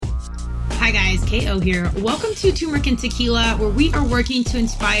Hi guys, KO here. Welcome to Turmeric and Tequila, where we are working to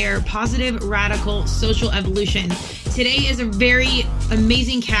inspire positive, radical social evolution. Today is a very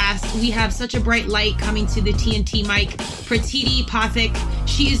amazing cast. We have such a bright light coming to the TNT mic. Pratiti Pathak.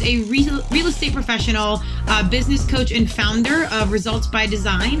 She is a real estate professional, business coach, and founder of Results by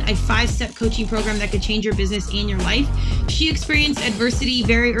Design, a 5-step coaching program that could change your business and your life. She experienced adversity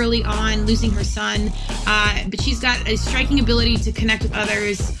very early on, losing her son, but she's got a striking ability to connect with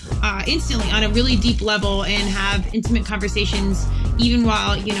others instantly on a really deep level and have intimate conversations even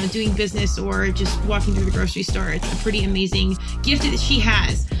while, doing business or just walking through the grocery store. It's a pretty amazing gift that she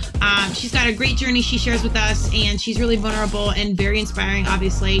has. She's got a great journey she shares with us, and she's really vulnerable and very inspiring,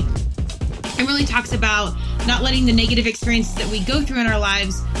 obviously. And really talks about not letting the negative experiences that we go through in our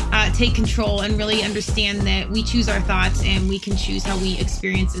lives take control, and really understand that we choose our thoughts and we can choose how we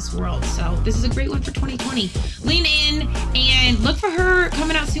experience this world. So this is a great one for 2020. Lean in and look for her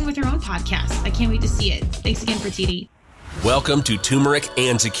coming out soon with her own podcast. I can't wait to see it. Thanks again, Pratiti. Welcome to Turmeric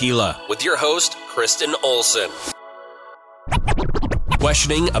and Tequila with your host, Kristen Olson.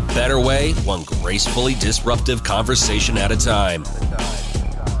 Questioning a better way, one gracefully disruptive conversation at a time.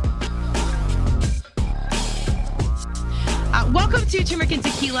 Welcome to Turmeric and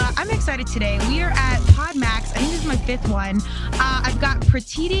Tequila. I'm excited today. We are at PodMax. I think this is my 5th one. I've got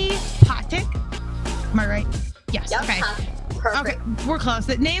Pratiti Pathak. Am I right? Yes. Yep. Okay. Perfect. Okay, we're close.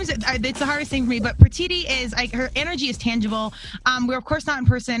 The names, it's the hardest thing for me, but Pratiti is like, her energy is tangible. We're of course not in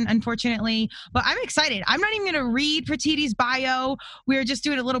person, unfortunately, but I'm excited. I'm not even going to read Pratiti's bio. We're just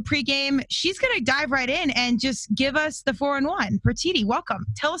doing a little pregame. She's going to dive right in and just give us the 4-in-1. Pratiti, welcome.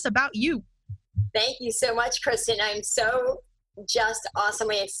 Tell us about you. Thank you so much, Kristen. I'm so just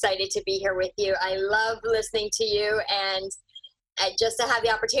awesomely excited to be here with you. I love listening to you, and just to have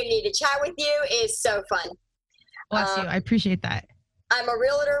the opportunity to chat with you is so fun. Bless you. I appreciate that. I'm a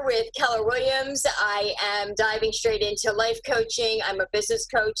realtor with Keller Williams. I am diving straight into life coaching. I'm a business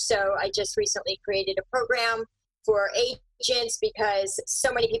coach, so I just recently created a program for agents because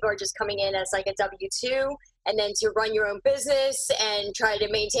so many people are just coming in as like a W-2, and then to run your own business and try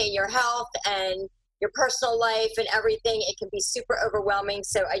to maintain your health and your personal life and everything, it can be super overwhelming.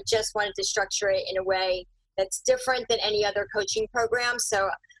 So I just wanted to structure it in a way that's different than any other coaching program. So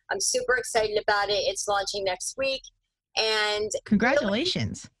I'm super excited about it. It's launching next week. And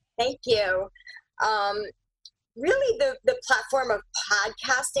congratulations. Really, thank you. Really, the platform of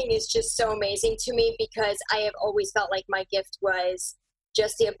podcasting is just so amazing to me because I have always felt like my gift was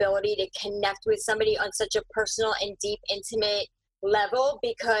just the ability to connect with somebody on such a personal and deep, intimate level,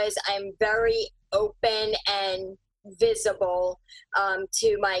 because I'm very open and visible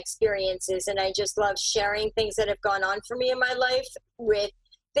to my experiences. And I just love sharing things that have gone on for me in my life, with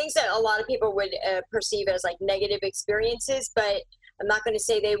things that a lot of people would perceive as like negative experiences, but I'm not going to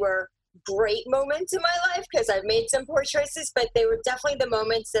say they were great moments in my life because I've made some poor choices, but they were definitely the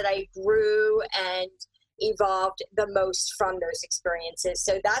moments that I grew and evolved the most from those experiences.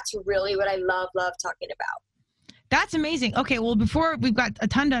 So that's really what I love talking about. That's amazing. Okay, well, before, we've got a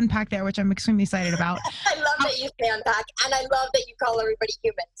ton to unpack there, which I'm extremely excited about. I love that you say unpack, and I love that you call everybody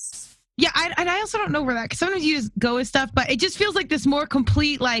humans. Yeah, and I also don't know where that, because sometimes you just go with stuff, but it just feels like this more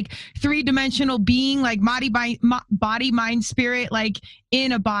complete, like 3-dimensional being, like body, mind, spirit, like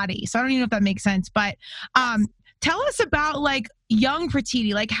in a body. So I don't even know if that makes sense, but tell us about like young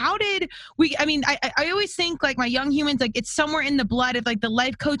Pratiti. Like, how did we, I always think like my young humans, like it's somewhere in the blood of like the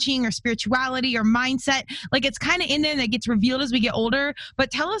life coaching or spirituality or mindset. Like it's kind of in there that gets revealed as we get older. But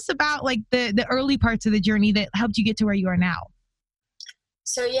tell us about like the early parts of the journey that helped you get to where you are now.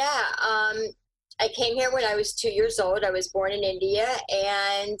 So I came here when I was 2 years old. I was born in India,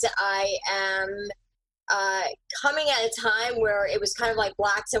 and I am coming at a time where it was kind of like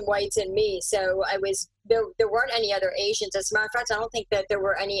blacks and whites and me. So there weren't any other Asians. As a matter of fact, I don't think that there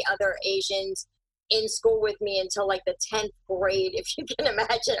were any other Asians in school with me until like the 10th grade, if you can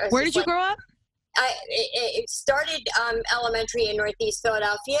imagine. Where did you grow up? It started elementary in Northeast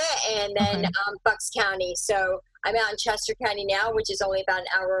Philadelphia, and then Bucks County. So I'm out in Chester County now, which is only about an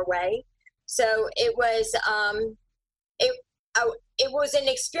hour away. So it was it was an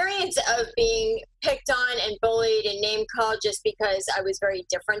experience of being picked on and bullied and name called just because I was very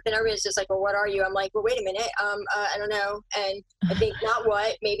different than everybody. It's just like, well, what are you? I'm like, well, wait a minute. I don't know. And I think not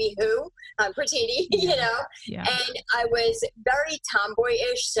what, maybe who, Pratiti, Yeah. And I was very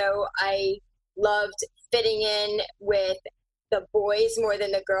tomboyish. So I loved fitting in with the boys more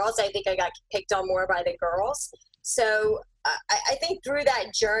than the girls. I think I got picked on more by the girls. So I think through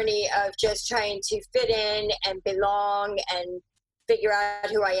that journey of just trying to fit in and belong and figure out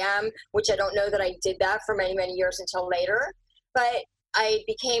who I am, which I don't know that I did that for many, many years until later. But I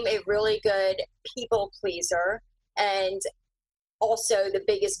became a really good people pleaser and also the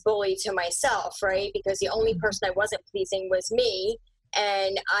biggest bully to myself, right? Because the only person I wasn't pleasing was me.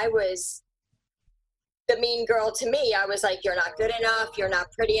 And I was the mean girl to me. I was like, you're not good enough. You're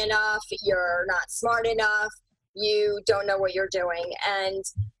not pretty enough. You're not smart enough. You don't know what you're doing. And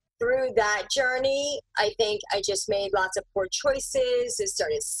through that journey, I think I just made lots of poor choices. I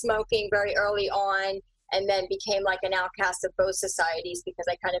started smoking very early on, and then became like an outcast of both societies because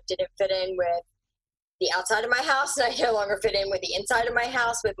I kind of didn't fit in with the outside of my house, and I no longer fit in with the inside of my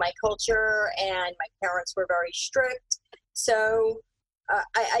house with my culture, and my parents were very strict. So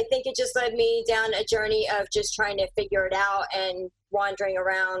I think it just led me down a journey of just trying to figure it out and wandering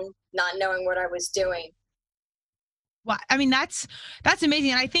around, not knowing what I was doing. Well, I mean, that's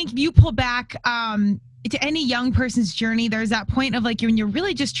amazing. And I think if you pull back to any young person's journey, there's that point of like when you're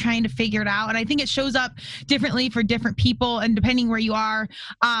really just trying to figure it out. And I think it shows up differently for different people and depending where you are.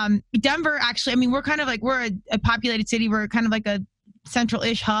 Denver, actually, I mean, we're kind of like, we're a populated city. We're kind of like a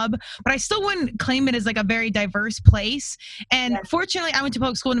central-ish hub, but I still wouldn't claim it as like a very diverse place. And fortunately, I went to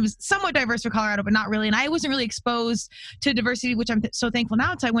public school and it was somewhat diverse for Colorado, but not really. And I wasn't really exposed to diversity, which I'm so thankful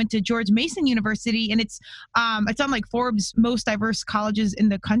now. So I went to George Mason University, and it's on like Forbes' most diverse colleges in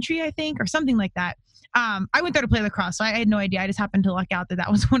the country, I think, or something like that. I went there to play lacrosse, so I had no idea. I just happened to luck out that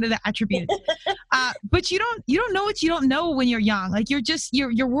was one of the attributes. But you don't know what you don't know when you're young. Like you're just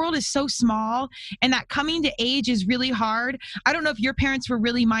your world is so small, and that coming to age is really hard. I don't know if your parents were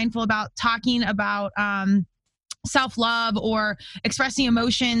really mindful about talking about self-love or expressing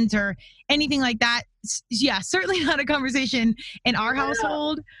emotions or anything like that. Yeah, certainly not a conversation in our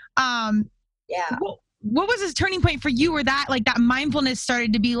household. Yeah. What was this turning point for you where that like that mindfulness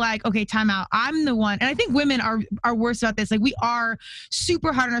started to be like, okay, time out. I'm the one. And I think women are worse about this. Like we are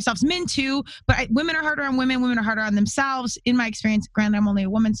super hard on ourselves, men too, but women are harder on women. Women are harder on themselves. In my experience, granted, I'm only a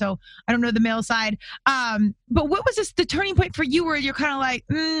woman, so I don't know the male side. But what was the turning point for you where you're kind of like,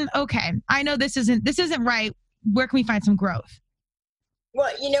 okay, I know this isn't right. Where can we find some growth? Well,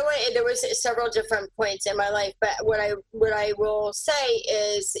 you know what? There was several different points in my life, but what I will say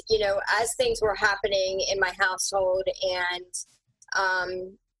is, you know, as things were happening in my household, and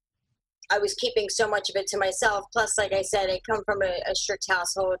I was keeping so much of it to myself. Plus, like I said, I come from a strict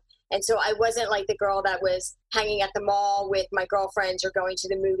household, and so I wasn't like the girl that was hanging at the mall with my girlfriends or going to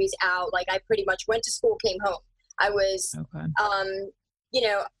the movies out. Like I pretty much went to school, came home. I was, you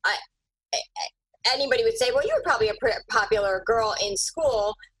know, anybody would say, well, you were probably a popular girl in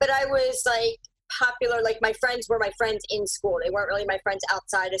school, but I was like popular. Like my friends were my friends in school. They weren't really my friends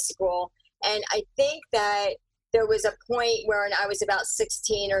outside of school. And I think that there was a point where I was about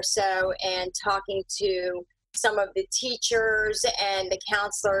 16 or so and talking to some of the teachers and the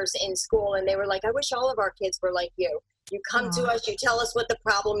counselors in school. And they were like, I wish all of our kids were like you. You come to us, you tell us what the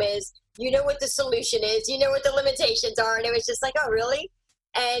problem is. You know what the solution is. You know what the limitations are. And it was just like, oh, really?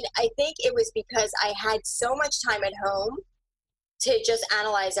 And I think it was because I had so much time at home to just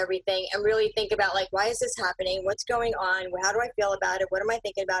analyze everything and really think about like, why is this happening? What's going on? How do I feel about it? What am I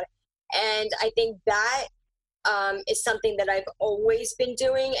thinking about it? And I think that is something that I've always been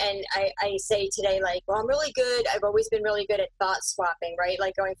doing. And I say today, like, well, I'm really good. I've always been really good at thought swapping, right?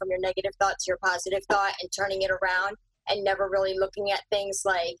 Like going from your negative thought to your positive thought and turning it around and never really looking at things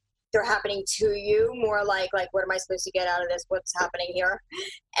like they're happening to you, more like what am I supposed to get out of this? What's happening here?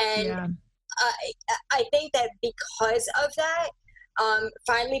 And I think that because of that,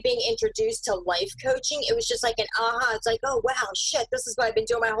 finally being introduced to life coaching, it was just like an aha. It's like, oh, wow, shit, this is what I've been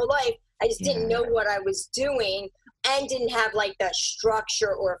doing my whole life. I just didn't know what I was doing and didn't have like the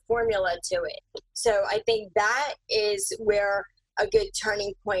structure or formula to it. So I think that is where a good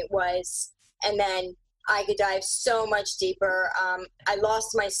turning point was. And then I could dive so much deeper. I lost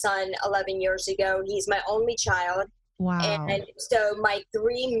my son 11 years ago. He's my only child. Wow. And so my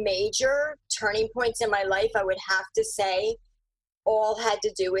three major turning points in my life, I would have to say, all had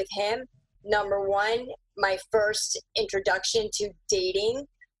to do with him. Number one, my first introduction to dating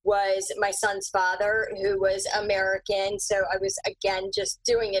was my son's father, who was American. So I was, again, just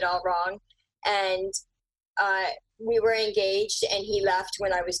doing it all wrong. And we were engaged, and he left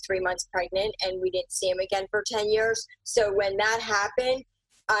when I was 3 months pregnant, and we didn't see him again for 10 years. So when that happened,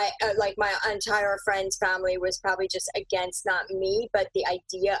 I like my entire friend's family was probably just against, not me, but the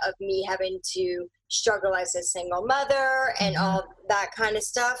idea of me having to struggle as a single mother and all that kind of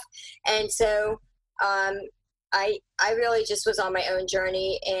stuff. And so I really just was on my own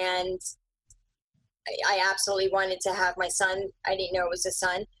journey, and I absolutely wanted to have my son. I didn't know it was a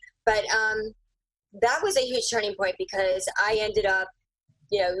son, but that was a huge turning point because I ended up,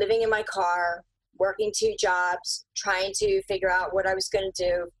 living in my car, working 2 jobs, trying to figure out what I was going to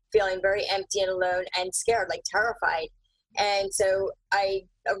do, feeling very empty and alone and scared, like terrified. And so I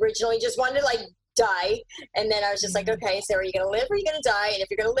originally just wanted to like die. And then I was just like, okay, so are you going to live or are you going to die? And if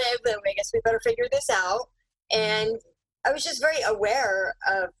you're going to live, then I guess we better figure this out. And I was just very aware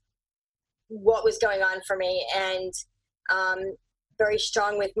of what was going on for me, and very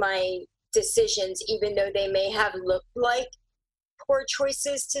strong with my decisions, even though they may have looked like poor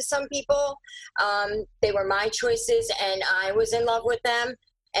choices to some people. They were my choices and I was in love with them.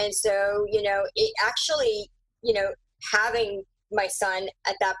 And so, it actually, having my son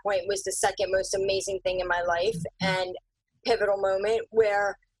at that point was the second most amazing thing in my life, and pivotal moment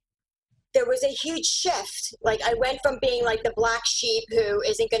where there was a huge shift. Like I went from being like the black sheep who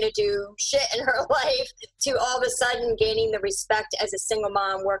isn't going to do shit in her life to all of a sudden gaining the respect as a single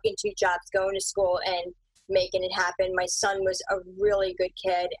mom, working 2 jobs, going to school and making it happen. My son was a really good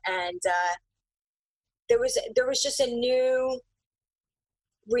kid. And there was just a new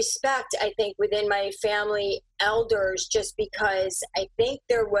respect, I think, within my family elders, just because I think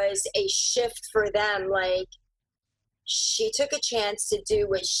there was a shift for them. Like, she took a chance to do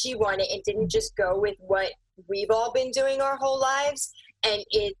what she wanted and didn't just go with what we've all been doing our whole lives. And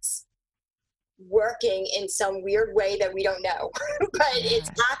it's working in some weird way that we don't know, but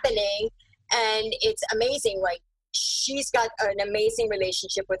it's happening and it's amazing. Like, she's got an amazing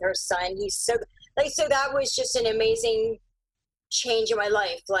relationship with her son. He's so that was just an amazing change in my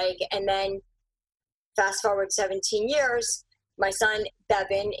life. Like, and then fast forward 17 years, my son,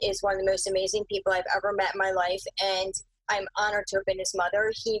 Devin, is one of the most amazing people I've ever met in my life, and I'm honored to have been his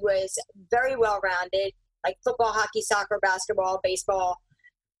mother. He was very well-rounded, like football, hockey, soccer, basketball, baseball.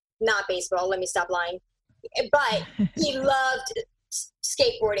 Not baseball, let me stop lying. But he loved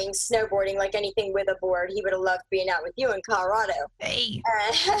skateboarding, snowboarding, like anything with a board. He would have loved being out with you in Colorado. Hey.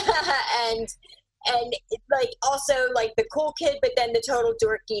 And like also like the cool kid, but then the total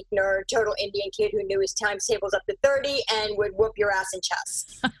dork geek nerd, total Indian kid who knew his times tables up to 30 and would whoop your ass in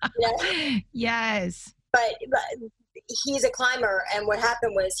chess. Yes. But he's a climber, and what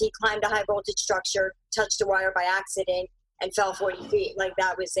happened was he climbed a high voltage structure, touched a wire by accident, and fell 40 feet. Like,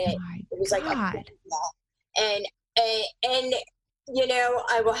 that was it. It was like a wall. And I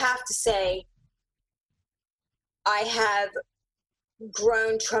will have to say, I have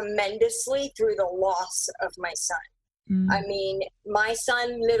grown tremendously through the loss of my son. I mean, my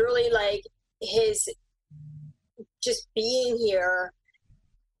son literally, like, his just being here,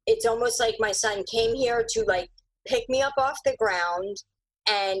 it's almost like my son came here to like pick me up off the ground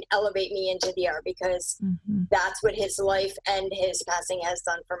and elevate me into the air, because that's what his life and his passing has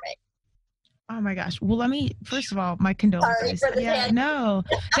done for me. Oh my gosh. Well, let me, first of all, my condolences. Sorry for the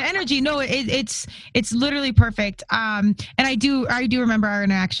the energy. No, it's literally perfect. And I do remember our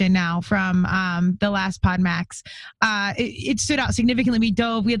interaction now from the last PodMax. It stood out significantly.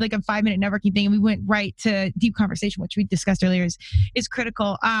 We had like a 5-minute networking thing, and we went right to deep conversation, which we discussed earlier is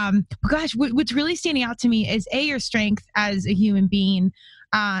critical. But gosh, what's really standing out to me is your strength as a human being.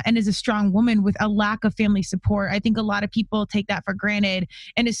 And as a strong woman with a lack of family support. I think a lot of people take that for granted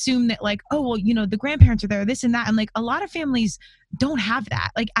and assume that like, oh, well, the grandparents are there, this and that. And like a lot of families don't have that,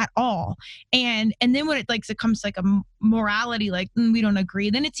 like, at all. And then when it comes to like a morality, like we don't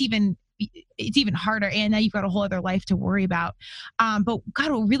agree, then it's even harder. And now you've got a whole other life to worry about. But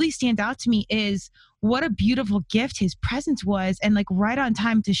God, what really stands out to me is what a beautiful gift his presence was, and like right on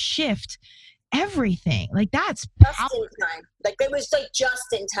time to shift everything. Like, that's just in time. Like, it was like just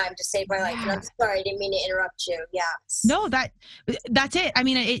in time to save my life. And I'm sorry, I didn't mean to interrupt you. Yes. No, that's it. I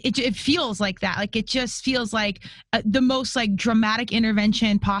mean, it feels like that. Like, it just feels like the most like dramatic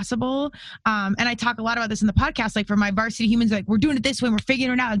intervention possible. And I talk a lot about this in the podcast. Like, for my Varsity Humans, like, we're doing it this way, we're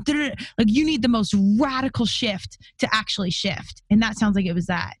figuring it out. Like, you need the most radical shift to actually shift. And that sounds like it was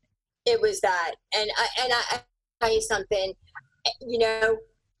that. It was that. And I tell you something,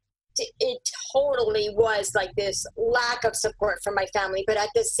 it totally was like this lack of support from my family, but at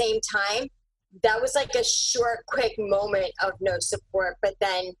the same time, that was like a short, quick moment of no support. But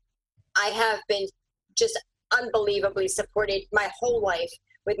then I have been just unbelievably supported my whole life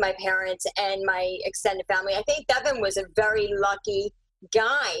with my parents and my extended family. I think Devin was a very lucky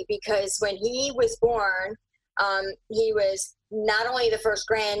guy, because when he was born, he was not only the first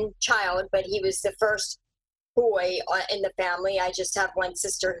grandchild, but he was the first boy in the family. I just have one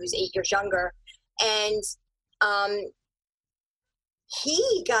sister who's 8 years younger, and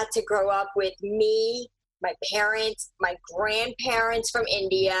he got to grow up with me, my parents, my grandparents from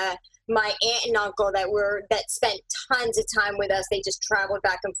India, my aunt and uncle that spent tons of time with us. They just traveled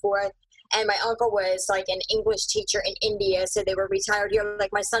back and forth, and my uncle was like an English teacher in India, so they were retired here.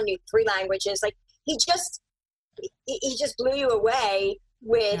 Like, my son knew 3 languages. Like, he just blew you away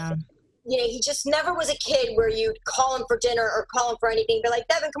with, he just never was a kid where you'd call him for dinner or call him for anything. But like,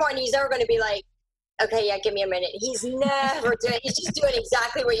 Devin, come on. He's never going to be like, okay, yeah, give me a minute. He's never doing, he's just doing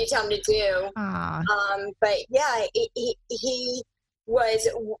exactly what you tell him to do. But yeah, he was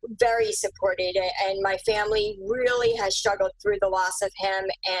very supported, and my family really has struggled through the loss of him,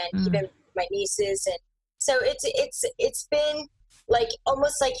 and even my nieces. And so it's been like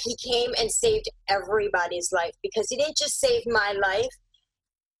almost like he came and saved everybody's life, because he didn't just save my life.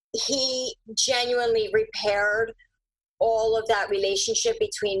 He genuinely repaired all of that relationship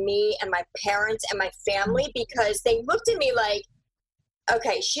between me and my parents and my family, because they looked at me like,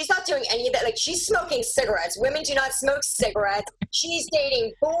 okay, she's not doing any of that. Like, she's smoking cigarettes. Women do not smoke cigarettes. She's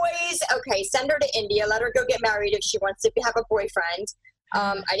dating boys. Okay, send her to India. Let her go get married if she wants to have a boyfriend.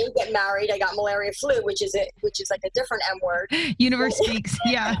 I didn't get married. I got malaria flu, which is like a different M word. Universe speaks.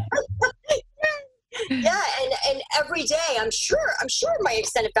 Yeah. Yeah, and every day, I'm sure my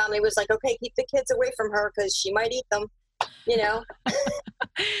extended family was like, okay, keep the kids away from her because she might eat them.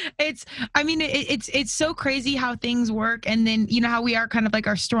 It's so crazy how things work, and then how we are kind of like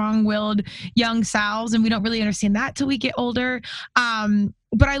our strong-willed young selves, and we don't really understand that till we get older.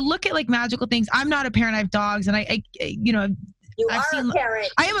 But I look at like magical things. I'm not a parent. I have dogs, and I a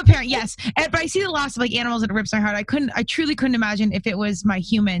parent. I am a parent, yes. But I see the loss of like animals, and it rips my heart. I truly couldn't imagine if it was my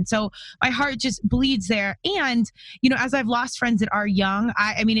human. So my heart just bleeds there. And, as I've lost friends that are young,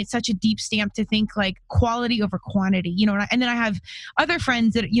 I mean, it's such a deep stamp to think like quality over quantity, and then I have other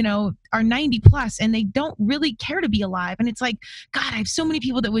friends that, are 90 plus and they don't really care to be alive. And it's like, God, I have so many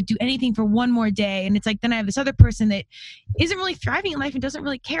people that would do anything for one more day. And it's like, then I have this other person that isn't really thriving in life and doesn't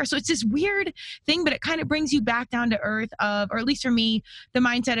really care. So it's this weird thing, but it kind of brings you back down to earth or at least for me, the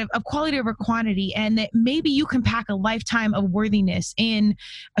mindset of quality over quantity, and that maybe you can pack a lifetime of worthiness in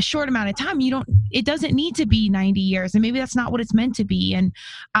a short amount of time. It doesn't need to be 90 years, and maybe that's not what it's meant to be. And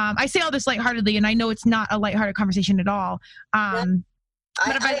I say all this lightheartedly, and I know it's not a lighthearted conversation at all.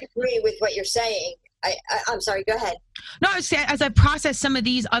 I agree with what you're saying. I'm sorry, go ahead. No, as I process some of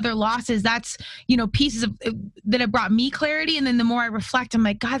these other losses, that's, pieces of that have brought me clarity. And then the more I reflect, I'm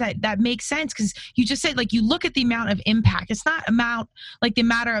like, God, that makes sense. Because you just said, like, you look at the amount of impact. It's not the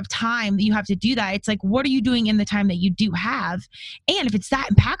matter of time that you have to do that. It's like, what are you doing in the time that you do have? And if it's that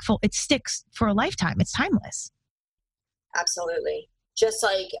impactful, it sticks for a lifetime. It's timeless. Absolutely. Just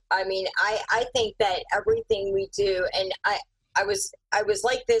like, I think that everything we do, and I was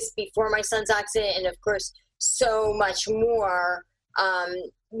like this before my son's accident, and of course, so much more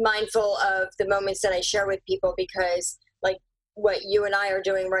mindful of the moments that I share with people, because like what you and I are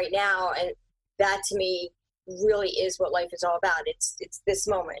doing right now, and that to me really is what life is all about. It's this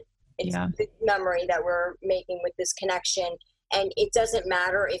moment. It's the memory that we're making with this connection. And it doesn't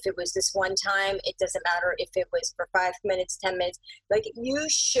matter if it was this one time. It doesn't matter if it was for 5 minutes, 10 minutes. Like, you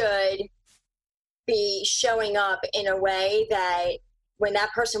should be showing up in a way that when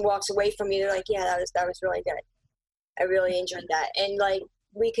that person walks away from you, they're like, yeah, that was really good. I really enjoyed that. And like,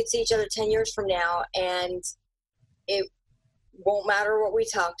 we could see each other 10 years from now, and it won't matter what we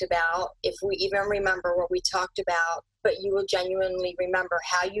talked about, if we even remember what we talked about, but you will genuinely remember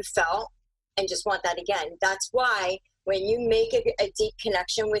how you felt and just want that again. That's why when you make a deep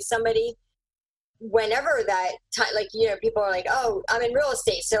connection with somebody, whenever that time, like, people are like, oh, I'm in real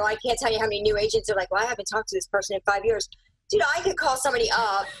estate, so I can't tell you how many new agents are like, well, I haven't talked to this person in 5 years. Dude, I could call somebody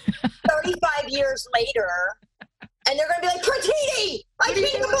up 35 years later, and they're going to be like, Pratini, I can't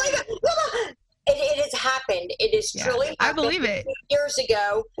even believe it. It has happened. It has truly happened. I believe it. 2 years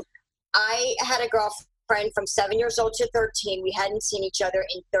ago, I had a girlfriend from 7 years old to 13. We hadn't seen each other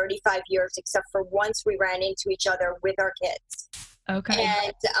in 35 years, except for once we ran into each other with our kids. Okay.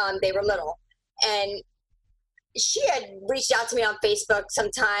 And they were little. And she had reached out to me on Facebook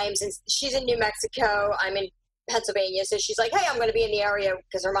sometimes, and she's in New Mexico. I'm in Pennsylvania. So she's like, hey, I'm going to be in the area,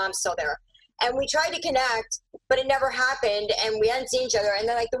 because her mom's still there. And we tried to connect, but it never happened, and we hadn't seen each other. And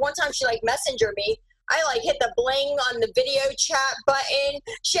then like the one time she like messengered me, I like hit the bling on the video chat button.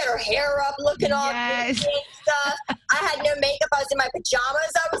 She had her hair up, looking all pretty and stuff. I had no makeup. I was in my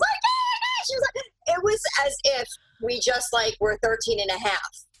pajamas. I was like, yeah. She was like, it was as if we just like were 13 and a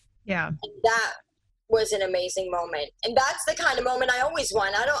half. Yeah. And that was an amazing moment. And that's the kind of moment I always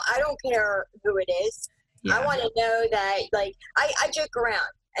want. I don't care who it is. Yeah. I want to know that, like, I joke around,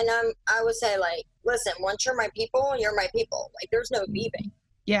 and I would say, like, listen, once you're my people, you're my people. Like, there's no leaving.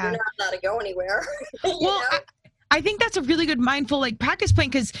 Yeah. You're not allowed to go anywhere. Well, I think that's a really good mindful like practice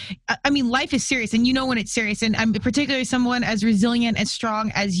point because I mean life is serious and you know when it's serious, and I'm particularly someone as resilient and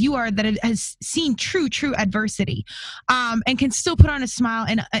strong as you are that has seen true adversity, and can still put on a smile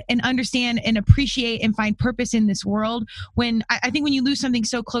and understand and appreciate and find purpose in this world. When I think when you lose something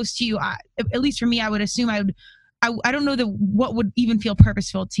so close to you, at least for me, I would assume I don't know what would even feel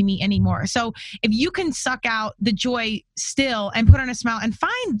purposeful to me anymore. So if you can suck out the joy still and put on a smile and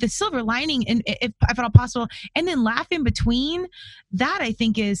find the silver lining, and if at all possible, and then laugh in between, that I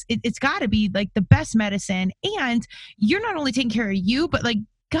think it's got to be like the best medicine. And you're not only taking care of you, but like,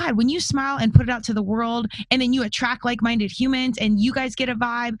 God, when you smile and put it out to the world and then you attract like-minded humans and you guys get a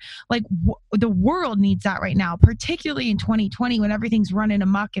vibe, like the world needs that right now, particularly in 2020 when everything's running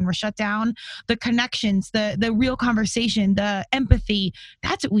amok and we're shut down. The connections, the real conversation, the empathy,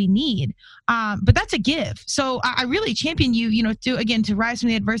 that's what we need. But that's a give. So I really champion you, to rise from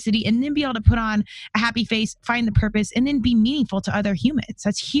the adversity and then be able to put on a happy face, find the purpose, and then be meaningful to other humans.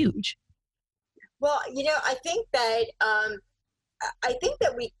 That's huge. Well, I think that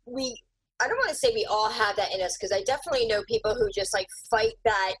we I don't want to say we all have that in us, because I definitely know people who just like fight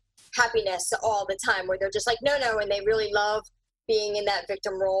that happiness all the time, where they're just like, no, and they really love being in that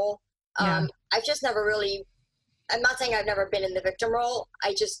victim role. Yeah. I've just never really, I'm not saying I've never been in the victim role.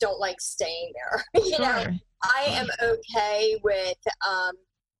 I just don't like staying there. Sure. I am okay with,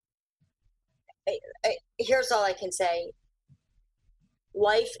 here's all I can say.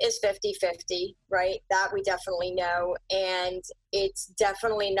 Life is 50-50, right? That we definitely know. And it's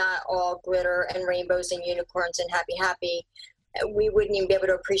definitely not all glitter and rainbows and unicorns and happy. We wouldn't even be able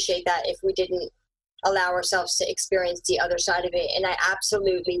to appreciate that if we didn't allow ourselves to experience the other side of it. And I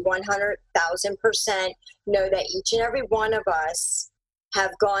absolutely 100,000% know that each and every one of us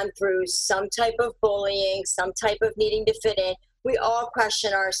have gone through some type of bullying, some type of needing to fit in. We all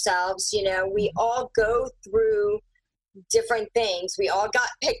question ourselves, we all go through different things. We all got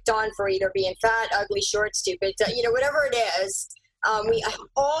picked on for either being fat, ugly, short, stupid, whatever it is. We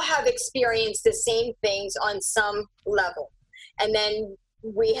all have experienced the same things on some level. And then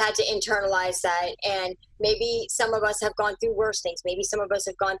we had to internalize that. And maybe some of us have gone through worse things. Maybe some of us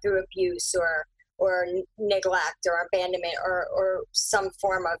have gone through abuse or neglect or abandonment or some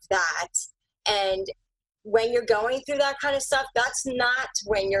form of that. And when you're going through that kind of stuff, that's not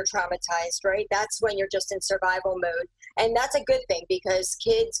when you're traumatized, right? That's when you're just in survival mode. And that's a good thing, because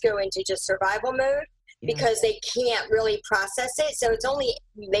kids go into just survival mode because they can't really process it. So it's only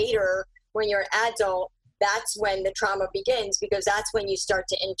later when you're an adult, that's when the trauma begins, because that's when you start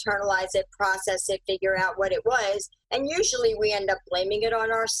to internalize it, process it, figure out what it was. And usually we end up blaming it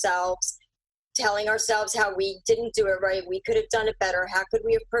on ourselves, telling ourselves how we didn't do it right. We could have done it better. How could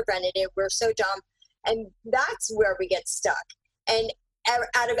we have prevented it? We're so dumb. And that's where we get stuck. And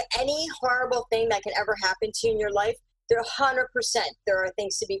out of any horrible thing that can ever happen to you in your life, there are 100%, there are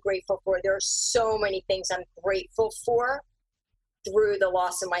things to be grateful for. There are so many things I'm grateful for through the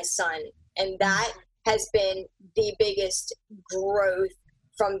loss of my son. And that has been the biggest growth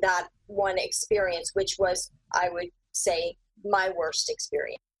from that one experience, which was, I would say, my worst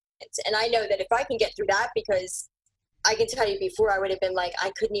experience. And I know that if I can get through that, because I can tell you before, I would have been like,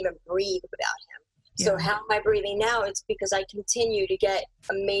 I couldn't even breathe without him. Yeah. So how am I breathing now? It's because I continue to get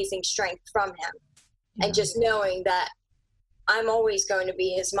amazing strength from him. Yeah. And just knowing that I'm always going to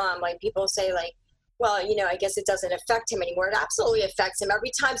be his mom. Like people say like, well, I guess it doesn't affect him anymore. It absolutely affects him.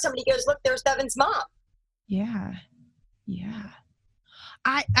 Every time somebody goes, look, there's Devin's mom. Yeah. Yeah.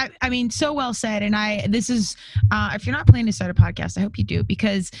 I mean, so well said. And this is, if you're not planning to start a podcast, I hope you do,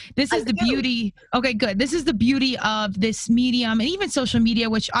 because this is the beauty. Okay, good. This is the beauty of this medium and even social media,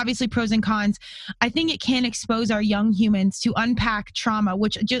 which obviously pros and cons. I think it can expose our young humans to unpack trauma,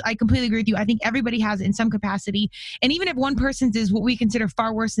 which I completely agree with you. I think everybody has it in some capacity. And even if one person's is what we consider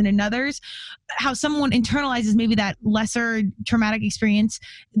far worse than another's, how someone internalizes maybe that lesser traumatic experience,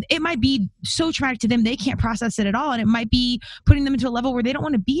 it might be so traumatic to them, they can't process it at all. And it might be putting them into a level where they don't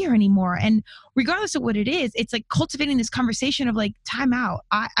want to be here anymore. And regardless of what it is, it's like cultivating this conversation of like, time out.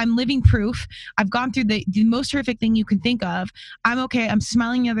 I'm living proof. I've gone through the most horrific thing you can think of. I'm okay. I'm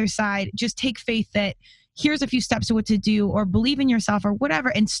smiling the other side. Just take faith that here's a few steps to what to do, or believe in yourself or whatever,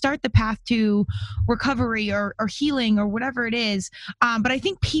 and start the path to recovery or healing or whatever it is. But I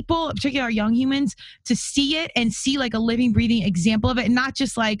think people, particularly our young humans, to see it and see like a living, breathing example of it, and not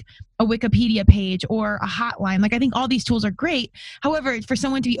just like a Wikipedia page or a hotline. Like I think all these tools are great. However, for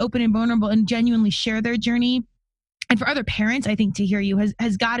someone to be open and vulnerable and genuinely share their journey, and for other parents, I think to hear you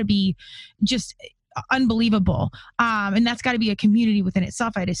has got to be just unbelievable. And that's got to be a community within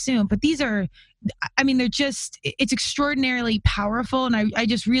itself, I'd assume. But these are, I mean, it's extraordinarily powerful. And I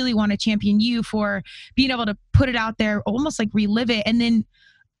just really want to champion you for being able to put it out there, almost like relive it, and then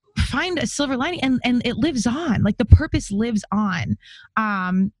find a silver lining, and it lives on. Like the purpose lives on.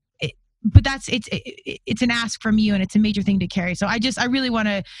 But it's an ask from you, and it's a major thing to carry. So I really want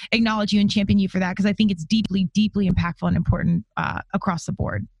to acknowledge you and champion you for that, because I think it's deeply, deeply impactful and important across the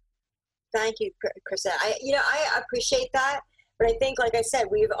board. Thank you, Krista. I appreciate that, but I think, like I said,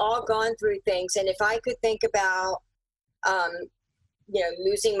 we've all gone through things, and if I could think about,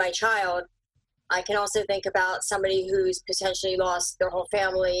 losing my child, I can also think about somebody who's potentially lost their whole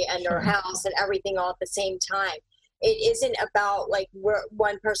family and their house and everything all at the same time. It isn't about like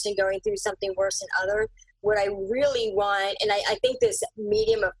one person going through something worse than other. What I really want, and I think this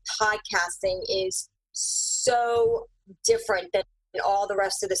medium of podcasting is so different than all the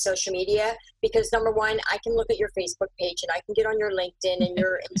rest of the social media, because number one, I can look at your Facebook page and I can get on your LinkedIn and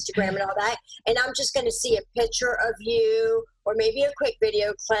your Instagram and all that, and I'm just going to see a picture of you or maybe a quick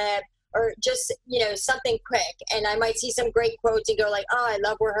video clip or just, something quick. And I might see some great quotes and go like, oh, I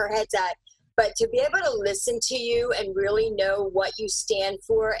love where her head's at. But to be able to listen to you and really know what you stand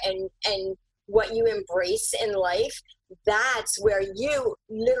for and what you embrace in life, that's where you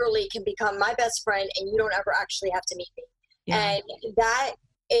literally can become my best friend and you don't ever actually have to meet me. Yeah. And that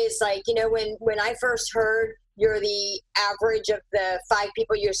is like, when I first heard you're the average of the 5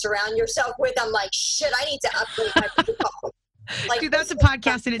 people you surround yourself with, I'm like, shit, I need to upgrade my people. Like, dude, that's a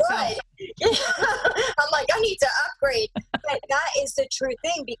podcast in itself. I'm like, I need to upgrade. But that is the true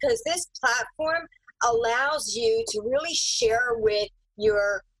thing, because this platform allows you to really share with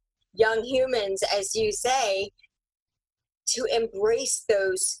your young humans, as you say, to embrace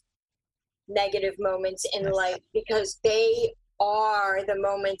those negative moments in life, because they are the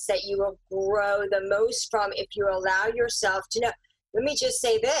moments that you will grow the most from if you allow yourself to know. Let me just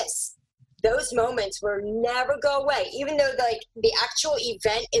say this. Those moments will never go away. Even though the actual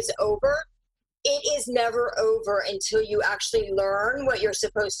event is over, it is never over until you actually learn what you're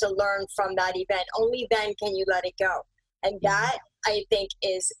supposed to learn from that event. Only then can you let it go. And that, I think,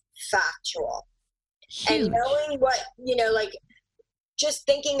 is factual. Huge. And knowing what, just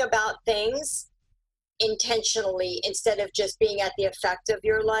thinking about things intentionally instead of just being at the effect of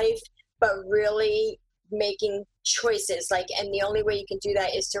your life, but really making choices. And the only way you can do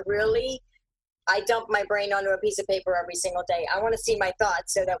that is to really, I dump my brain onto a piece of paper every single day. I want to see my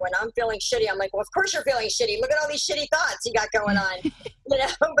thoughts so that when I'm feeling shitty, I'm like, well, of course you're feeling shitty. Look at all these shitty thoughts you got going on, but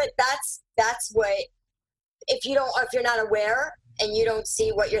that's what, if you're not aware and you don't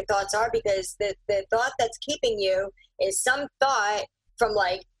see what your thoughts are, because the thought that's keeping you is some thought from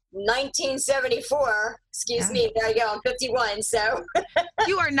 1974. Excuse me. There you go. I'm 51. So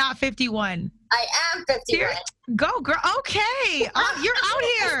you are not 51. I am 51. Go, girl. Okay. You're out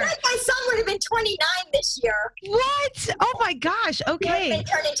here. My son would have been 29 this year. What? Oh my gosh. Okay. He would have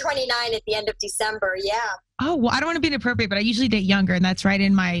been turning 29 at the end of December. Yeah. Oh, well, I don't want to be inappropriate, but I usually date younger, and that's right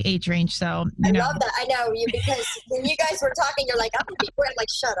in my age range. So, I love that. I know you, because when you guys were talking, you're like, I'm going to be I'm like,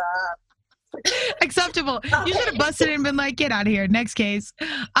 shut up. Acceptable. You should have busted in and been like, get out of here. Next case.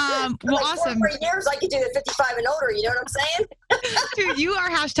 Well, awesome. For years, I could do the 55 and older. You know what I'm saying? Dude, you are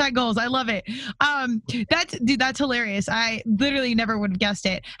 #goals. I love it. That's hilarious. I literally never would have guessed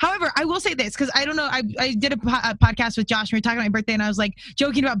it. However, I will say this, because I don't know. I did a podcast with Josh. And we were talking about my birthday, and I was like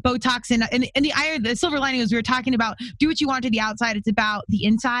joking about Botox, and the silver lining was we were talking about do what you want to the outside. It's about the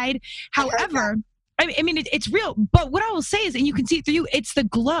inside. However, I mean, it's real, but what I will say is, and you can see it through you, it's the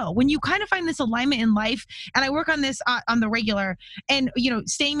glow. When you kind of find this alignment in life, and I work on this on the regular, and,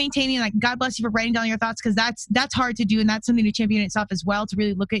 maintaining, like, God bless you for writing down your thoughts, because that's hard to do, and that's something to champion itself as well, to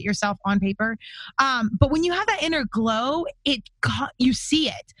really look at yourself on paper. But when you have that inner glow, you see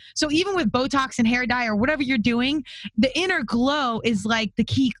it. So even with Botox and hair dye or whatever you're doing, the inner glow is like the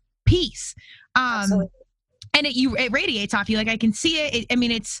key piece. Absolutely. And it radiates off you. Like, I can see it.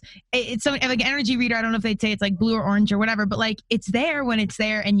 It's some, like, an energy reader. I don't know if they'd say it's like blue or orange or whatever, but like, it's there when it's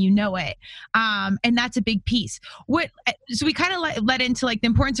there and you know it. And that's a big piece. So we kind of led into like the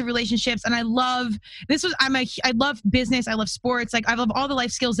importance of relationships. And I love I love business. I love sports. Like, I love all the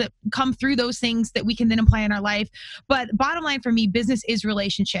life skills that come through those things that we can then apply in our life. But bottom line for me, business is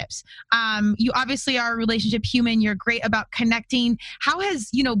relationships. You obviously are a relationship human. You're great about connecting. How has,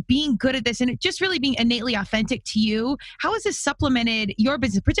 being good at this and it just really being innately authentic to you, how has this supplemented your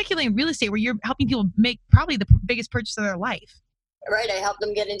business, particularly in real estate, where you're helping people make probably the biggest purchase of their life? right? I help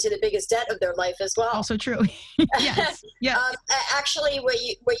them get into the biggest debt of their life as well. Also true. Yes. Yeah. Actually, what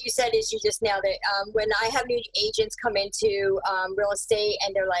you said is you just nailed it. When I have new agents come into real estate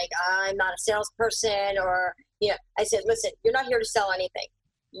and they're like, I'm not a salesperson, or, I said, listen, you're not here to sell anything.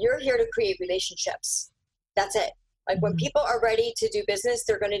 You're here to create relationships. That's it. Like when people are ready to do business,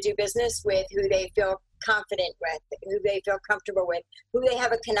 they're going to do business with who they feel confident with, who they feel comfortable with, who they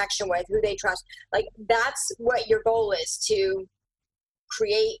have a connection with, who they trust. Like that's what your goal is, to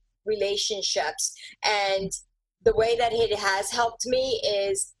create relationships. And the way that it has helped me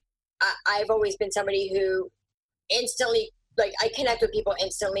is I've always been somebody who instantly, like I connect with people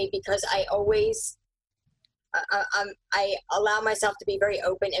instantly because I always, I allow myself to be very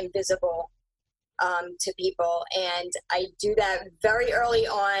open and visible to people. And I do that very early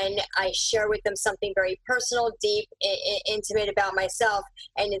on. I share with them something very personal, deep, intimate about myself.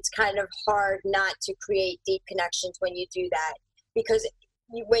 And it's kind of hard not to create deep connections when you do that. Because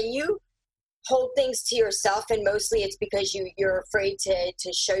when you hold things to yourself, and mostly it's because you're afraid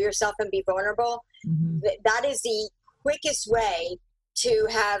to show yourself and be vulnerable, that is the quickest way to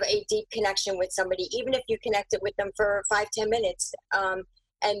have a deep connection with somebody, even if you connect it with them for 5-10 minutes.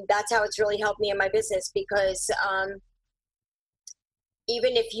 And that's how it's really helped me in my business, because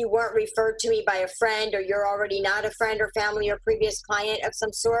even if you weren't referred to me by a friend, or you're already not a friend or family or previous client of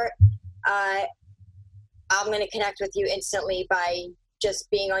some sort, I'm going to connect with you instantly by just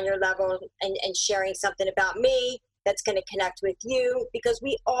being on your level and sharing something about me that's going to connect with you, because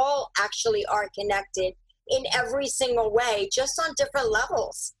we all actually are connected in every single way, just on different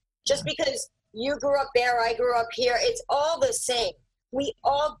levels. Just because you grew up there, I grew up here, it's all the same. We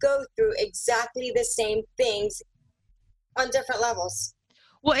all go through exactly the same things on different levels.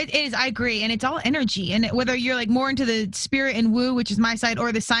 Well, it is. I agree. And it's all energy. And whether you're like more into the spirit and woo, which is my side,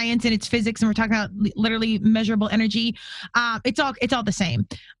 or the science and it's physics, and we're talking about literally measurable energy, it's all the same.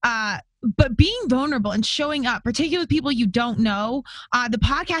 But being vulnerable and showing up, particularly with people you don't know, the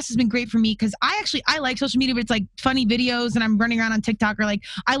podcast has been great for me, because I like social media, but it's like funny videos and I'm running around on TikTok, or like,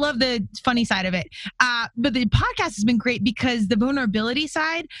 I love the funny side of it. But the podcast has been great because the vulnerability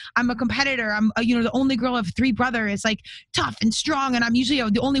side, I'm a competitor. I'm the only girl of 3 brothers, like tough and strong. And I'm usually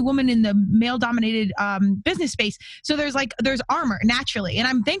the only woman in the male dominated business space. So there's armor naturally. And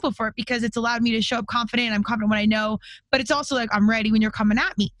I'm thankful for it, because it's allowed me to show up confident. I'm confident when I know, but it's also like, I'm ready when you're coming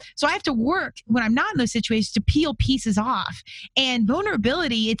at me. So I have to work when I'm not in those situations to peel pieces off. And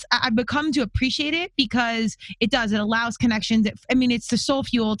vulnerability, I've become to appreciate it, because it allows connections. It's the soul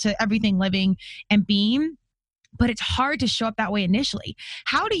fuel to everything living and being, but it's hard to show up that way initially.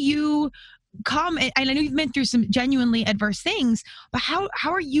 How do you come, and I know you've been through some genuinely adverse things, but how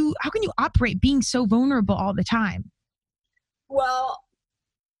can you operate being so vulnerable all the time? Well,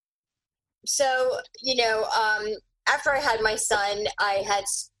 so, after I had my son, I had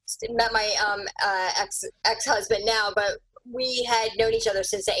met my ex-husband now, but we had known each other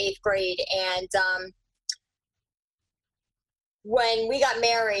since the 8th grade. And when we got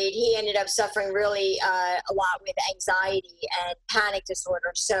married, he ended up suffering really a lot with anxiety and panic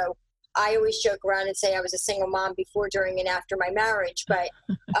disorder. So I always joke around and say I was a single mom before, during, and after my marriage. But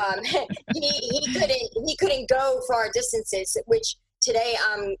he couldn't go far distances, which today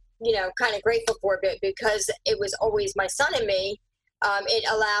I'm kind of grateful for, but because it was always my son and me. It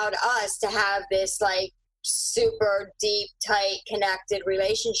allowed us to have this like super deep, tight, connected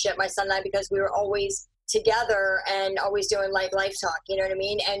relationship, my son and I, because we were always together and always doing like life talk, you know what I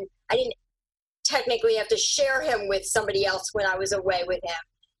mean? And I didn't technically have to share him with somebody else when I was away with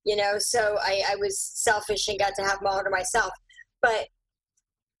him, so I was selfish and got to have him all to myself. But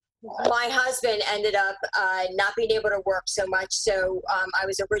my husband ended up not being able to work so much. So I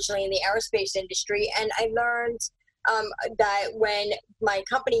was originally in the aerospace industry, and I learned that when my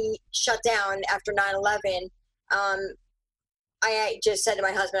company shut down after 9/11, I just said to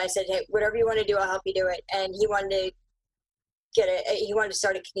my husband, I said, hey, whatever you want to do, I'll help you do it. And he wanted to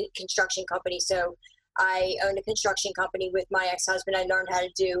start a construction company. So I owned a construction company with my ex-husband. I learned how to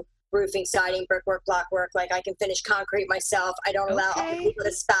do roofing, siding, brickwork, blockwork. Like I can finish concrete myself. I don't allow other people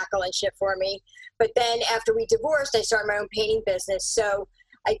to spackle and shit for me. But then after we divorced, I started my own painting business. So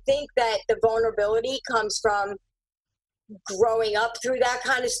I think that the vulnerability comes from growing up through that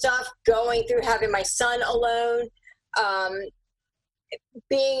kind of stuff, going through having my son alone,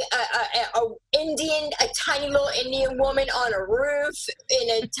 being a tiny little Indian woman on a roof in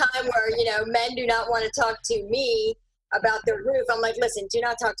a time where, men do not want to talk to me about their roof. I'm like, listen, do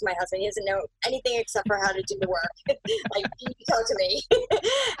not talk to my husband. He doesn't know anything except for how to do the work. Like, you talk to me.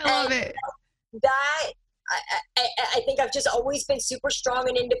 I love it. That, I think I've just always been super strong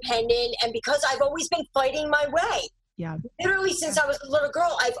and independent. And because I've always been fighting my way. Yeah. Literally since I was a little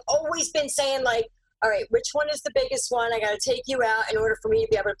girl, I've always been saying like, all right, which one is the biggest one? I got to take you out in order for me to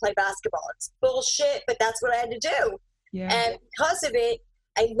be able to play basketball. It's bullshit, but that's what I had to do. Yeah. And because of it,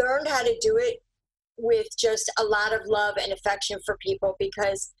 I learned how to do it with just a lot of love and affection for people,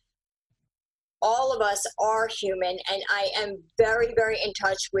 because all of us are human, and I am very, very in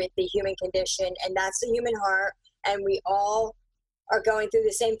touch with the human condition, and that's the human heart, and we all are going through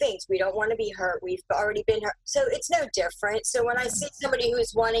the same things. We don't want to be hurt. We've already been hurt. So it's no different. So when I see somebody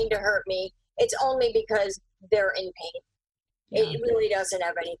who's wanting to hurt me, it's only because they're in pain. Yeah. It really doesn't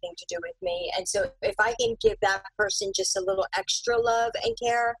have anything to do with me. And so if I can give that person just a little extra love and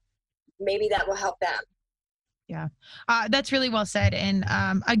care, maybe that will help them. Yeah, that's really well said. And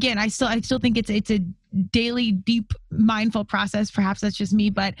again, I still think it's a daily, deep, mindful process. Perhaps that's just me,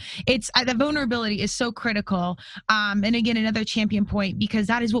 but it's the vulnerability is so critical. And again, another champion point, because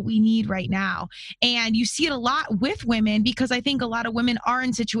that is what we need right now. And you see it a lot with women, because I think a lot of women are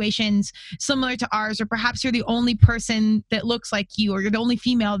in situations similar to ours, or perhaps you're the only person that looks like you, or you're the only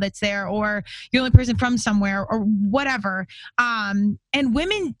female that's there, or you're the only person from somewhere, or whatever. And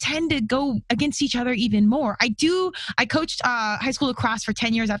women tend to go against each other even more. I coached high school lacrosse for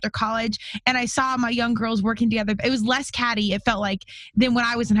 10 years after college, and I saw my young girls working together. It was less catty, it felt like, than when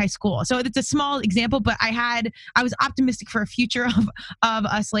I was in high school. So it's a small example, but I was optimistic for a future of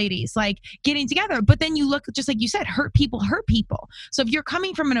us ladies, like getting together. But then you look, just like you said, hurt people. So if you're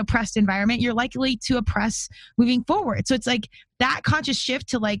coming from an oppressed environment, you're likely to oppress moving forward. So it's like that conscious shift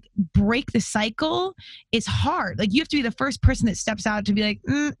to like break the cycle is hard. Like you have to be the first person that steps out to be like,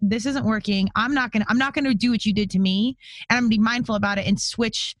 this isn't working. I'm not gonna do what you did to me, and I'm gonna be mindful about it and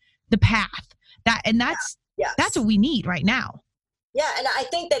switch the path. That's what we need right now. Yeah, and I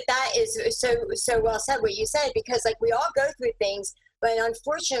think that is so well said what you said, because like we all go through things, but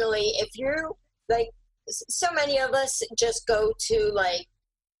unfortunately, if you like, so many of us just go to like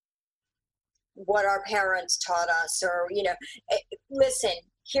what our parents taught us, or listen,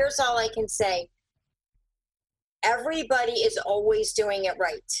 here's all I can say. Everybody is always doing it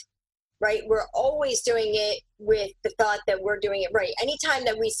right? We're always doing it with the thought that we're doing it right. Anytime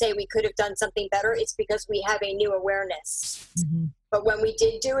that we say we could have done something better, it's because we have a new awareness. Mm-hmm. But when we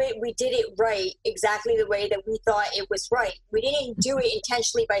did do it, we did it right, exactly the way that we thought it was right. We didn't do it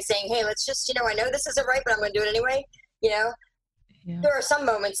intentionally by saying, hey, let's just, I know this isn't right, but I'm going to do it anyway. Yeah. There are some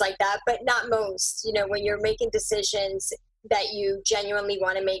moments like that, but not most. When you're making decisions that you genuinely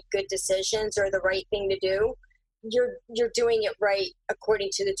want to make good decisions or the right thing to do, you're doing it right according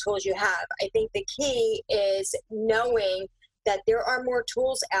to the tools you have. I think the key is knowing that there are more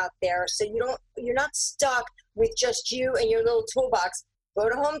tools out there, so you're not stuck with just you and your little toolbox. Go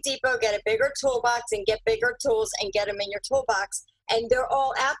to Home Depot, get a bigger toolbox, and get bigger tools and get them in your toolbox. And they're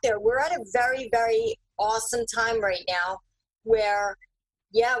all out there. We're at a very, very awesome time right now where,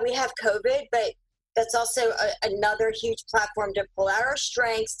 we have COVID, but that's also another huge platform to pull out our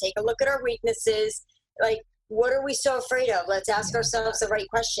strengths, take a look at our weaknesses. Like, what are we so afraid of? Let's ask ourselves the right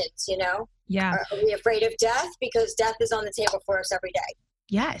questions, Yeah. Are we afraid of death? Because death is on the table for us every day.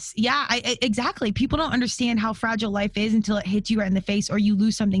 Yes. Yeah, exactly. People don't understand how fragile life is until it hits you right in the face, or you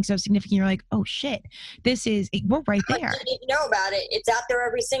lose something so significant. You're like, oh shit, we're right there. You didn't know about it. It's out there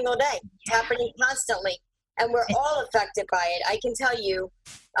every single day. It's happening constantly. And we're all affected by it. I can tell you,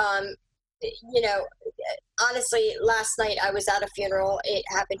 honestly, last night I was at a funeral. It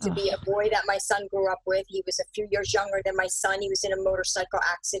happened to be a boy that my son grew up with. He was a few years younger than my son. He was in a motorcycle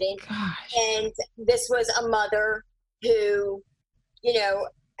accident. Gosh. And this was a mother who,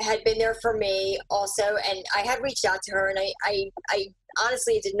 had been there for me also. And I had reached out to her, and I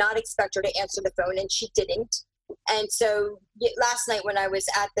honestly did not expect her to answer the phone, and she didn't. And so last night when I was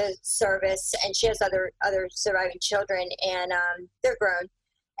at the service, and she has other surviving children, and they're grown.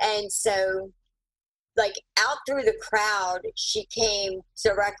 And so, like, out through the crowd, she came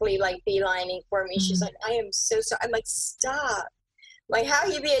directly, like, beelining for me. Mm-hmm. She's like, I am so sorry. I'm like, stop. Like, how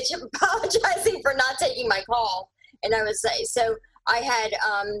are you apologizing for not taking my call? And I was like, so I had,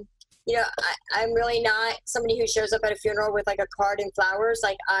 I'm really not somebody who shows up at a funeral with, like, a card and flowers.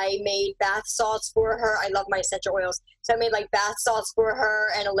 Like, I made bath salts for her. I love my essential oils. So I made, like, bath salts for her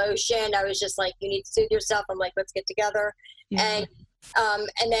and a lotion. I was just like, you need to soothe yourself. I'm like, let's get together. Yeah.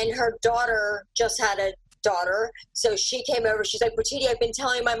 And then her daughter just had a daughter. So she came over. She's like, Bertiti, I've been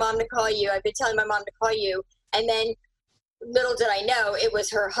telling my mom to call you. And then little did I know, it was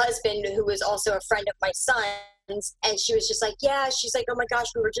her husband, who was also a friend of my son's. And she was just like, yeah, she's like, oh my gosh,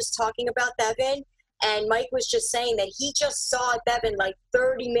 we were just talking about Bevan. And Mike was just saying that he just saw Bevan like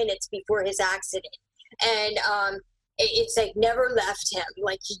 30 minutes before his accident. And it's like never left him.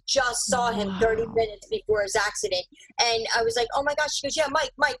 Like he just saw him 30 minutes before his accident. And I was like, oh my gosh. She goes, yeah,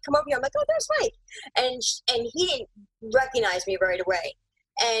 Mike, come over here. I'm like, oh, there's Mike. And he didn't recognize me right away.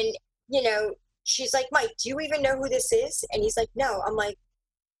 And, you know, she's like, Mike, do you even know who this is? And he's like, no. I'm like,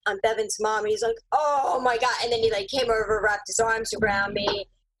 I'm Bevan's mom. And he's like, oh my God. And then he like came over, wrapped his arms around me.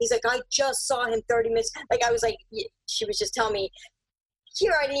 He's like, I just saw him 30 minutes. Like I was like, she was just telling me,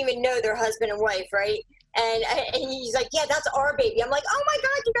 here I didn't even know they're husband and wife, right? And he's like, yeah, that's our baby. I'm like, oh my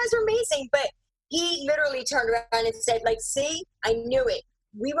God, you guys are amazing. But he literally turned around and said, like, see, I knew it.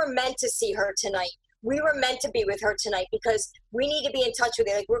 We were meant to see her tonight. We were meant to be with her tonight because we need to be in touch with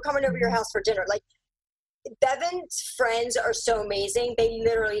her. Like, we're coming over your house for dinner. Like, Bevan's friends are so amazing. They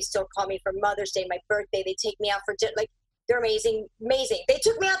literally still call me for Mother's Day, my birthday. They take me out for dinner. Like, they're amazing, amazing. They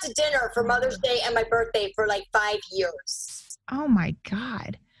took me out to dinner for Mother's Day and my birthday for like 5 years. Oh my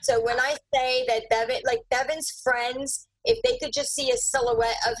God. So when I say that Bevan's friends, if they could just see a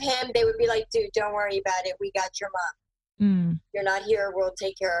silhouette of him, they would be like, dude, don't worry about it. We got your mom. You're not here. We'll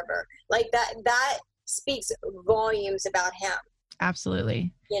take care of her. Like that speaks volumes about him.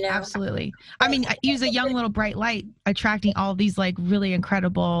 Absolutely. You know? Absolutely. I mean, he's a young little bright light attracting all these like really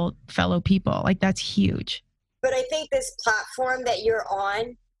incredible fellow people. Like that's huge. But I think this platform that you're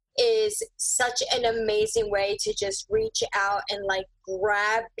on is such an amazing way to just reach out and like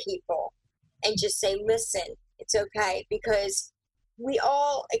grab people and just say, listen, it's okay, because we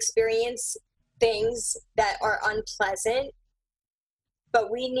all experience things that are unpleasant, but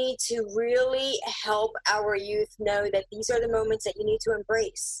we need to really help our youth know that these are the moments that you need to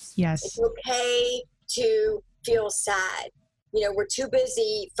embrace. Yes. It's okay to feel sad. You know, we're too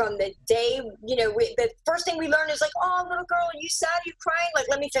busy from the day, you know, the first thing we learn is like, oh, little girl, are you sad? Are you crying? Like,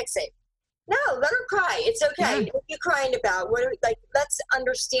 let me fix it. No, let her cry. It's okay. Yeah. What are you crying about? Let's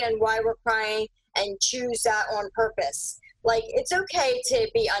understand why we're crying and choose that on purpose. Like, it's okay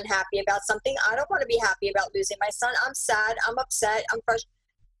to be unhappy about something. I don't want to be happy about losing my son. I'm sad. I'm upset. I'm frustrated.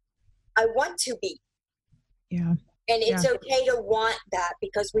 I want to be. Yeah. And it's okay to want that,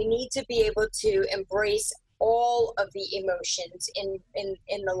 because we need to be able to embrace all of the emotions in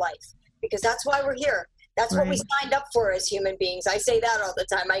the life, because that's why we're here. That's what we signed up for as human beings. I say that all the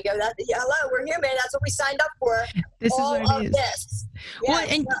time. I go, hello, we're human. That's what we signed up for. This all is what it is. This. Yeah, well,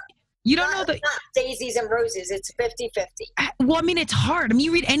 and you don't know that. It's not daisies and roses. It's 50-50. Well, I mean, it's hard. I mean,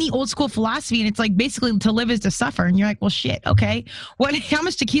 you read any old school philosophy and it's like basically to live is to suffer. And you're like, well, shit. Okay. How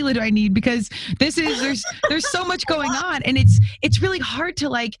much tequila do I need? Because there's so much going on, and it's really hard to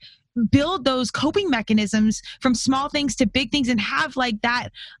like build those coping mechanisms from small things to big things and have like that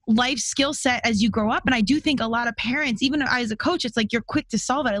life skill set as you grow up. And I do think a lot of parents, even I as a coach, it's like you're quick to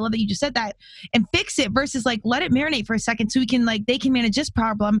solve it. I love that you just said that, and fix it versus like let it marinate for a second so they can manage this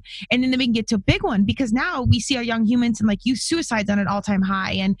problem and then they can get to a big one. Because now we see our young humans and like youth suicide's on an all-time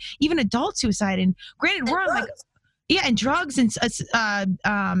high, and even adult suicide. And granted, we're on like and drugs and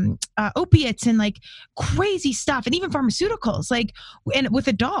opiates and like crazy stuff, and even pharmaceuticals, like, and with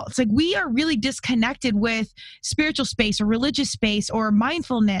adults, like we are really disconnected with spiritual space or religious space or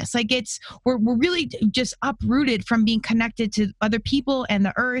mindfulness. Like we're really just uprooted from being connected to other people and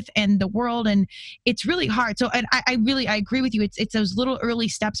the earth and the world, and it's really hard. So, and I agree with you. It's those little early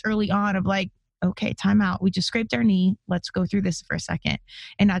steps early on of like, okay, time out. We just scraped our knee. Let's go through this for a second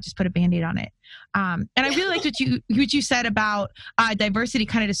and not just put a Band-Aid on it. And I really liked what you said about diversity,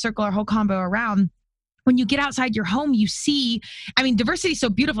 kind of to circle our whole combo around. When you get outside your home, you see, I mean, diversity is so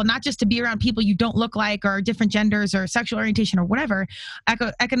beautiful, not just to be around people you don't look like or different genders or sexual orientation or whatever,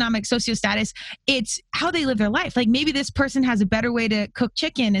 economic, socio-status. It's how they live their life. Like maybe this person has a better way to cook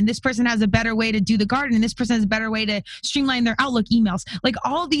chicken, and this person has a better way to do the garden, and this person has a better way to streamline their Outlook emails. Like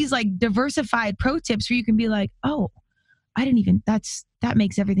all these like diversified pro tips where you can be like, oh, that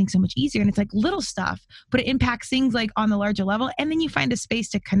makes everything so much easier. And it's like little stuff, but it impacts things like on the larger level. And then you find a space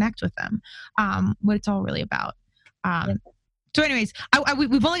to connect with them, what it's all really about. So anyways,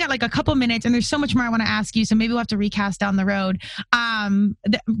 we've only got like a couple minutes, and there's so much more I want to ask you. So maybe we'll have to recast down the road. 1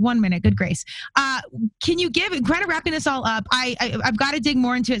 minute, good grace. Can you give, kind of wrapping this all up, I've got to dig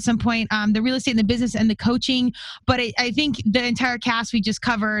more into it at some point, the real estate and the business and the coaching, but I think the entire cast we just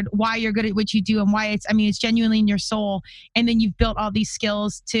covered, why you're good at what you do and why it's genuinely in your soul. And then you've built all these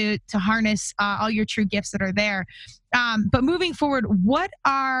skills to harness all your true gifts that are there. But moving forward,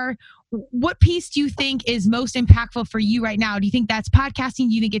 what piece do you think is most impactful for you right now? Do you think that's podcasting?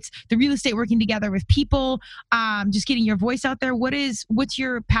 Do you think it's the real estate, working together with people, just getting your voice out there? What's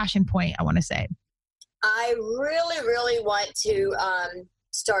your passion point, I want to say? I really, really want to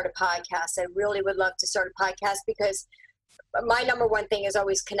start a podcast. I really would love to start a podcast, because my number one thing is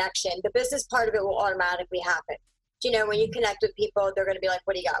always connection. The business part of it will automatically happen. when you connect with people, they're going to be like,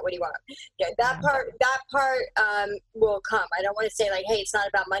 what do you got? What do you want? That part will come. I don't want to say like, hey, it's not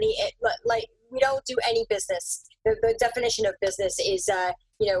about money. Like we don't do any business. The definition of business is,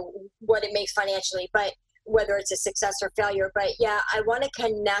 what it makes financially, but whether it's a success or failure. But yeah, I want to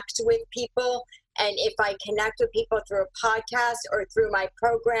connect with people. And if I connect with people through a podcast or through my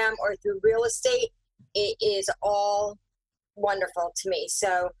program or through real estate, it is all wonderful to me.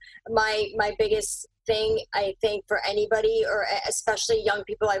 So my biggest thing, I think, for anybody, or especially young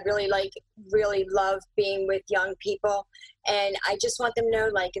people, I really love being with young people. And I just want them to know,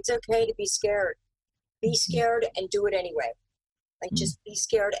 like, it's okay to be scared. Be scared and do it anyway. Like, just be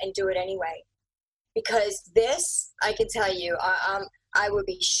scared and do it anyway. Because this, I can tell you, I would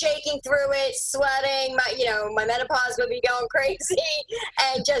be shaking through it, sweating, my menopause would be going crazy,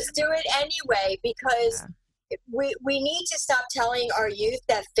 and just do it anyway, because we need to stop telling our youth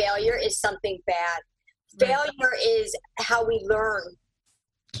that failure is something bad. Failure is how we learn.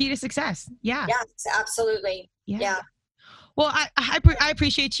 Key to success. Yeah. Yes, absolutely. Yeah. Well, I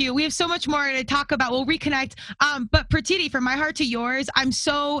appreciate you. We have so much more to talk about. We'll reconnect. But Pratiti, from my heart to yours, I'm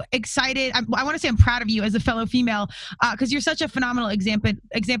so excited. I want to say I'm proud of you as a fellow female, because you're such a phenomenal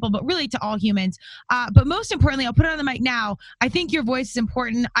example, but really to all humans. But most importantly, I'll put it on the mic now. I think your voice is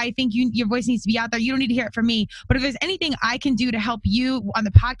important. I think your voice needs to be out there. You don't need to hear it from me. But if there's anything I can do to help you on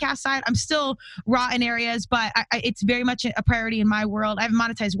the podcast side, I'm still raw in areas, but it's very much a priority in my world. I haven't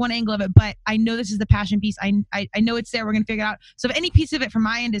monetized one angle of it, but I know this is the passion piece. I know it's there. We're going to figure it out. So if any piece of it from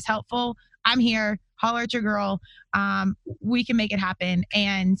my end is helpful, I'm here. Holler at your girl. We can make it happen.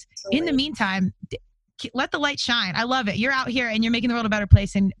 And in the meantime, let the light shine. I love it. You're out here and you're making the world a better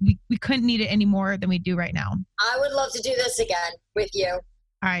place. And we couldn't need it any more than we do right now. I would love to do this again with you. All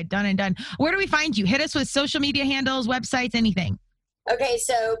right. Done and done. Where do we find you? Hit us with social media handles, websites, anything. Okay,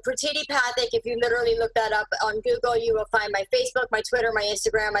 so Pratiti Pathak, if you literally look that up on Google, you will find my Facebook, my Twitter, my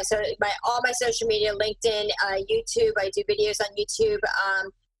Instagram, all my social media, LinkedIn, YouTube. I do videos on YouTube.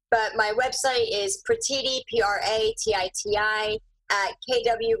 But my website is Pratiti, Pratiti, at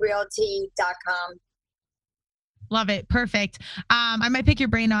kwrealty.com. Love it. Perfect. I might pick your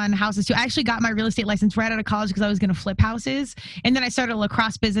brain on houses too. I actually got my real estate license right out of college because I was going to flip houses. And then I started a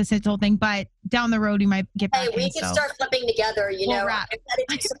lacrosse business and its whole thing. But down the road, we might get back. Hey, we can start flipping together, we'll I gotta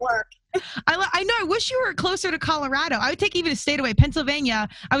do some work. I know. I wish you were closer to Colorado. I would take even a state away. Pennsylvania.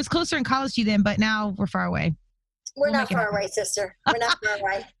 I was closer in college to you then, but now we're far away. We're not far away, sister. We're not far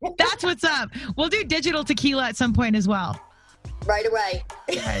away. That's what's up. We'll do digital tequila at some point as well. Right away.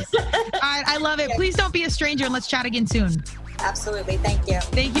 Yes. All right. I love it. Please don't be a stranger and let's chat again soon. Absolutely. Thank you.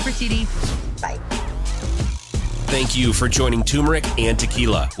 Thank you, Pratiti. Bye. Thank you for joining Turmeric and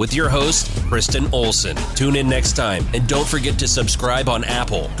Tequila with your host, Kristen Olson. Tune in next time, and don't forget to subscribe on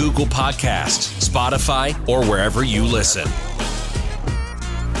Apple, Google Podcasts, Spotify, or wherever you listen.